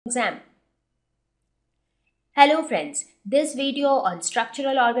exam. Hello friends, this video on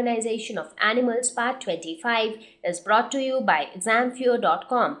structural organization of animals part 25 is brought to you by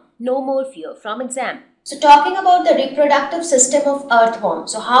examfear.com. No more fear from exam. So talking about the reproductive system of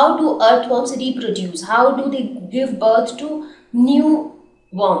earthworms. So how do earthworms reproduce? How do they give birth to new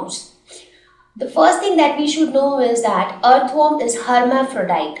worms? The first thing that we should know is that earthworm is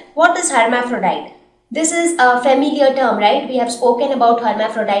hermaphrodite. What is hermaphrodite? This is a familiar term, right? We have spoken about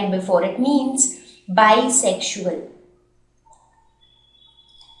hermaphrodite before. It means bisexual.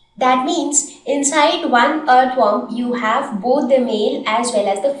 That means inside one earthworm you have both the male as well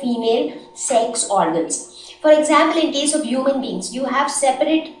as the female sex organs. For example, in case of human beings, you have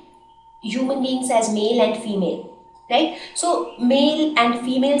separate human beings as male and female. Right? So male and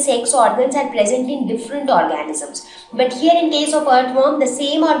female sex organs are present in different organisms. But here in case of earthworm, the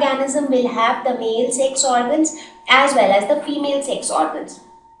same organism will have the male sex organs as well as the female sex organs.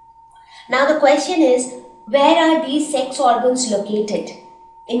 Now the question is, where are these sex organs located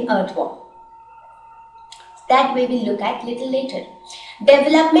in earthworm? That we will look at little later.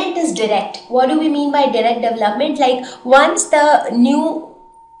 Development is direct. What do we mean by direct development? Like once the new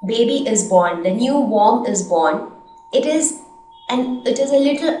baby is born, the new worm is born, it is a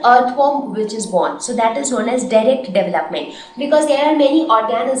little earthworm which is born. So that is known as direct development, because there are many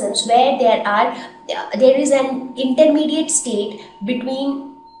organisms where there is an intermediate state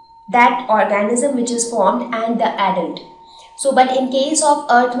between that organism which is formed and the adult. So but in case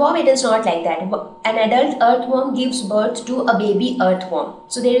of earthworm, it is not like that. An adult earthworm gives birth to a baby earthworm.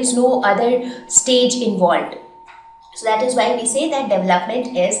 So there is no other stage involved. So that is why we say that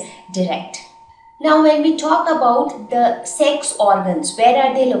development is direct. Now when we talk about the sex organs, where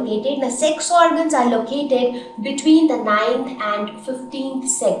are they located? The sex organs are located between the 9th and 15th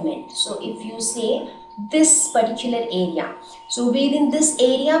segment. So if you say this particular area, so within this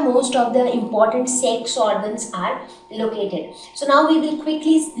area most of the important sex organs are located. So now we will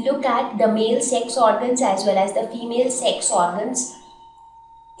quickly look at the male sex organs as well as the female sex organs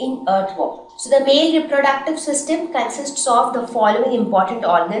in earthworm. So the male reproductive system consists of the following important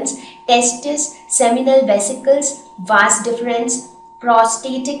organs: testis, seminal vesicles, vas deferens,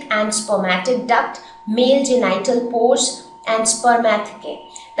 prostatic and spermatic duct, male genital pores, and spermatheca.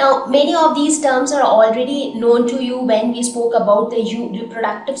 Now many of these terms are already known to you when we spoke about the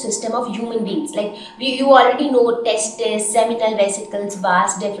reproductive system of human beings. Like you already know testis, seminal vesicles,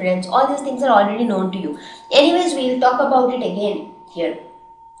 vas deferens, all these things are already known to you. Anyways, we will talk about it again here.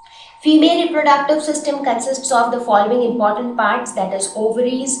 Female reproductive system consists of the following important parts, that is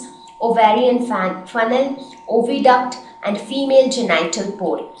ovaries, ovarian funnel, oviduct, and female genital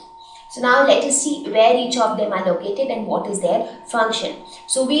pore. So now let us see where each of them are located and what is their function.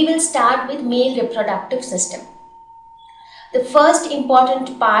 So we will start with male reproductive system. The first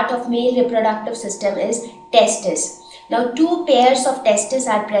important part of male reproductive system is testis. Now two pairs of testes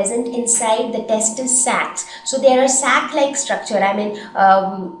are present inside the testis sacs. So there are sac-like structure. I mean,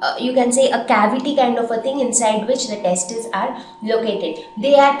 you can say a cavity kind of a thing inside which the testes are located.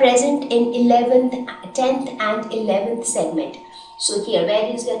 They are present in 10th and 11th segment. So here, where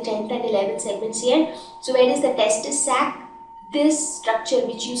is the 10th and 11th segments here? So where is the testis sac? This structure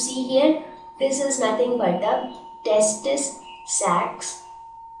which you see here, this is nothing but the testis sacs,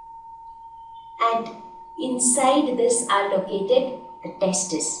 and inside this are located the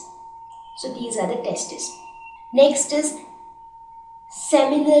testes. So these are the testes. Next is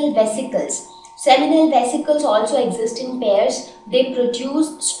seminal vesicles. Seminal vesicles also exist in pairs. They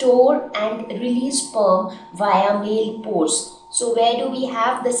produce, store and release sperm via male pores. So where do we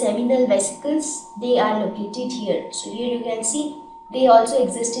have the seminal vesicles? They are located here. So here you can see they also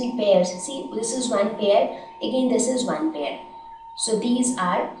exist in pairs. See, this is one pair, again this is one pair. So these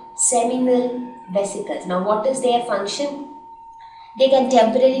are seminal vesicles. Now what is their function? They can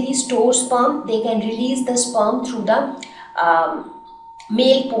temporarily store sperm. They can release the sperm through the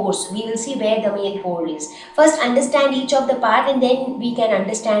male pores. We will see where the male pore is. First understand each of the part and then we can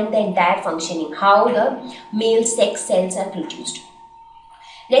understand the entire functioning, how the male sex cells are produced.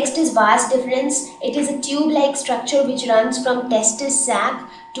 Next is vas deferens. It is a tube-like structure which runs from testis sac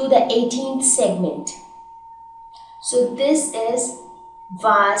to the 18th segment. So this is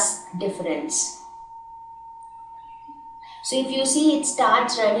vas deferens. So if you see, it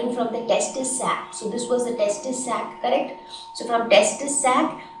starts running from the testis sac. So this was the testis sac, correct? So from testis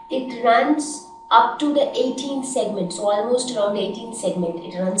sac, it runs up to the 18th segment. So almost around 18th segment,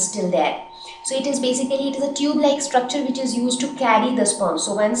 it runs till there. So it is a tube-like structure which is used to carry the sperm.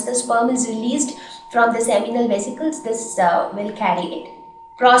 So once the sperm is released from the seminal vesicles, this will carry it.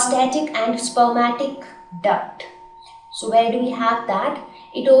 Prostatic and spermatic duct. So where do we have that?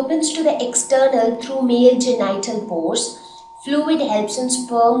 It opens to the external through male genital pores. Fluid helps in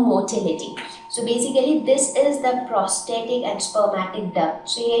sperm motility. So basically this is the prostatic and spermatic duct.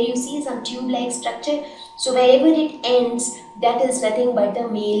 So here you see some tube-like structure. So wherever it ends, that is nothing but the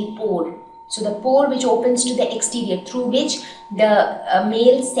male pore. So the pore which opens to the exterior, through which the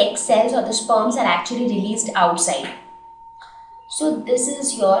male sex cells or the sperms are actually released outside. So this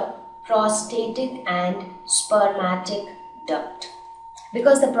is your prostatic and spermatic duct.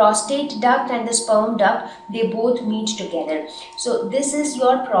 Because the prostate duct and the sperm duct, they both meet together. So this is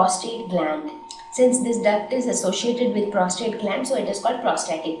your prostate gland. Since this duct is associated with prostate gland, so it is called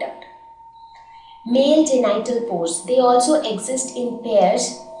prostatic duct. Male genital pores, they also exist in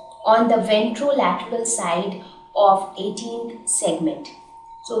pairs on the ventrolateral side of 18th segment.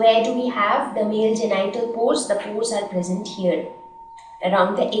 So where do we have the male genital pores? The pores are present here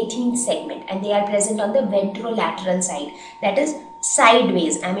around the 18th segment, and they are present on the ventrolateral side, that is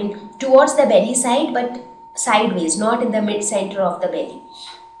sideways, I mean towards the belly side, but sideways, not in the mid center of the belly,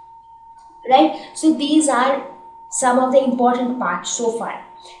 right? So these are some of the important parts so far.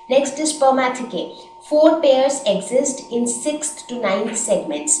 Next is Spermatheca. 4 pairs exist in 6th to 9th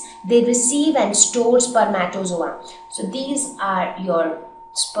segments. They receive and store spermatozoa. So these are your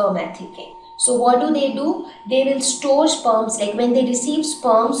Spermatheca. So what do? They will store sperms. Like when they receive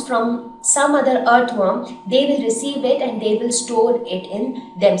sperms from some other earthworm, they will receive it and they will store it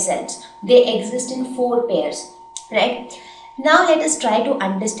in themselves. They exist in 4 pairs, right? Now let us try to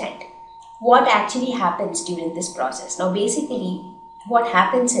understand what actually happens during this process. Now basically what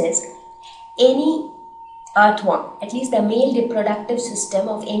happens is, any earthworm, at least the male reproductive system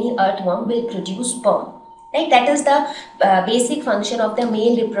of any earthworm, will produce sperm. Right? That is the basic function of the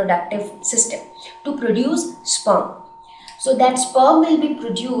male reproductive system, to produce sperm. So that sperm will be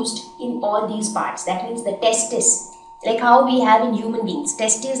produced in all these parts. That means the testis, like how we have in human beings.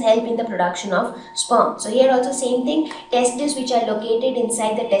 Testes help in the production of sperm. So here also same thing. Testes which are located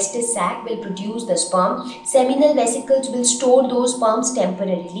inside the testis sac will produce the sperm. Seminal vesicles will store those sperms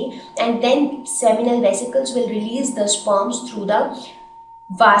temporarily, and then seminal vesicles will release the sperms through the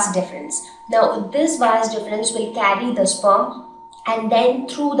vas deferens. Now this vas deferens will carry the sperm, and then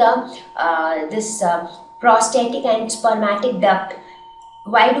through the prostatic and spermatic duct.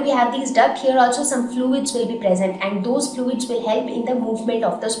 Why do we have these duct? Here also some fluids will be present, and those fluids will help in the movement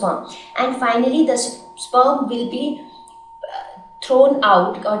of the sperm. And finally the sperm will be thrown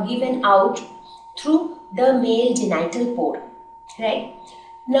out or given out through the male genital pore, right?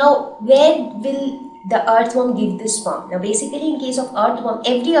 Now where will the earthworm give this sperm? Now basically in case of earthworm,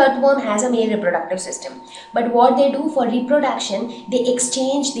 every earthworm has a male reproductive system, but what they do for reproduction, they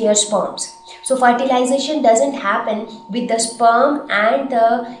exchange their sperms. So fertilization doesn't happen with the sperm and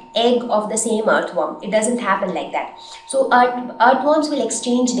the egg of the same earthworm. It doesn't happen like that. So earthworms will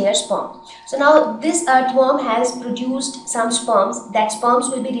exchange their sperm. So now this earthworm has produced some sperms. That sperms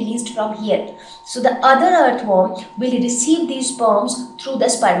will be released from here. So the other earthworm will receive these sperms through the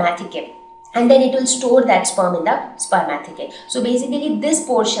spermatheca, and then it will store that sperm in the spermatheca. So basically this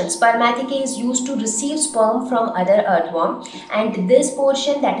portion, spermatheca, is used to receive sperm from other earthworm, and this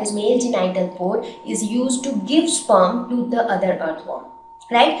portion, that is male genital pore, is used to give sperm to the other earthworm,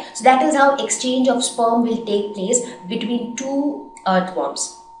 right? So that is how exchange of sperm will take place between 2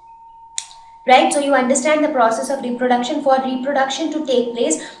 earthworms. Right, so you understand the process of reproduction. For reproduction to take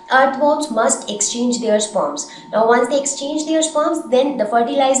place, earthworms must exchange their sperms. Now once they exchange their sperms, then the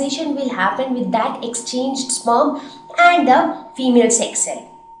fertilization will happen with that exchanged sperm and the female sex cell.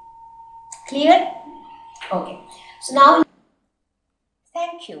 Clear? Okay. So now,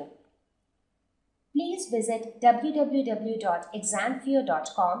 thank you. Please visit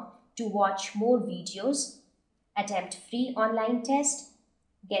www.examfear.com to watch more videos, attempt free online test,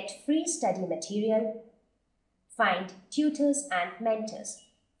 get free study material, find tutors and mentors.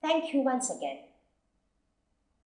 Thank you once again.